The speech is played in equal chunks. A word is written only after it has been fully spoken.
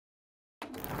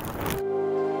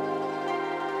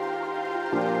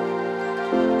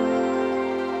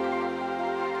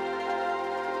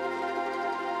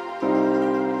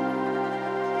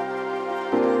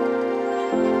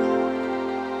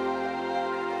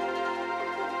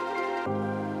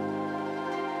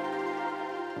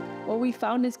What we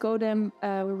found at Codam,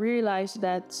 we realized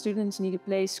that students need a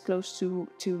place close to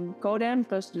Codam,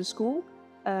 close to the school.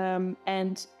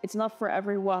 And it's not for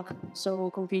everyone so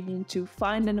convenient to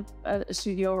find a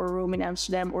studio or a room in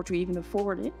Amsterdam or to even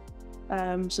afford it.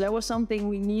 So that was something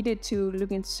we needed to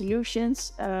look into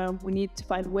solutions. We need to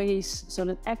find ways so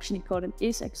that actually Codam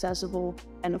is accessible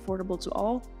and affordable to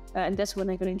all. And that's when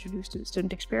I got introduced to the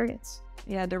student experience.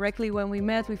 Yeah, directly when we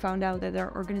met, we found out that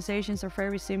our organizations are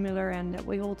very similar and that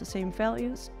we hold the same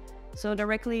values. So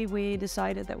directly we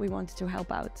decided that we wanted to help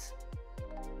out.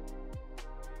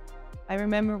 I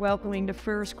remember welcoming the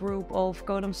first group of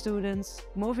Codam students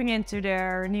moving into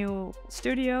their new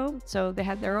studio. So they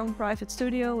had their own private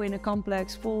studio in a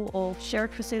complex full of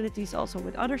shared facilities also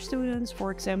with other students.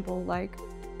 For example, like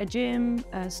a gym,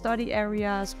 study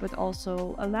areas, but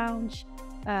also a lounge.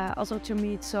 Also to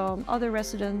meet some other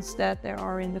residents that there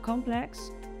are in the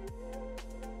complex.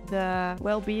 The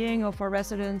well-being of our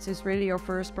residents is really our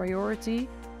first priority,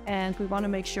 and we want to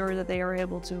make sure that they are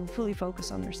able to fully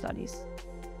focus on their studies.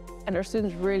 And our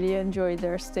students really enjoyed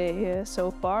their stay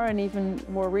so far, and even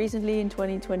more recently in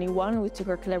 2021 we took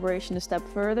our collaboration a step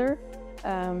further,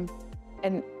 and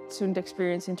student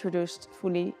experience introduced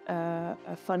fully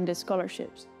funded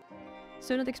scholarships.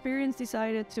 Student Experience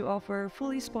decided to offer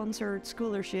fully sponsored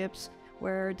scholarships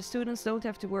where the students don't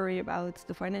have to worry about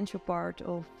the financial part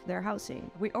of their housing.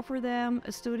 We offer them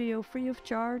a studio free of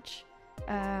charge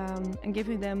and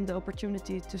giving them the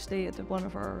opportunity to stay at one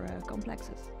of our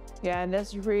complexes. Yeah, and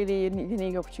that's really a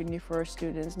unique opportunity for our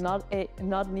students,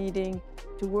 not needing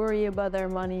to worry about their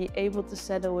money, able to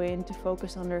settle in, to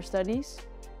focus on their studies.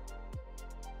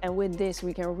 And with this,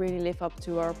 we can really live up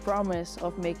to our promise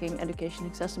of making education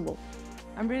accessible.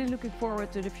 I'm really looking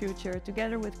forward to the future,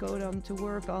 together with Codam, to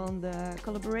work on the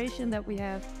collaboration that we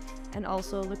have, and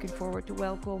also looking forward to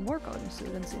welcome more Codam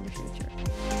students in the future.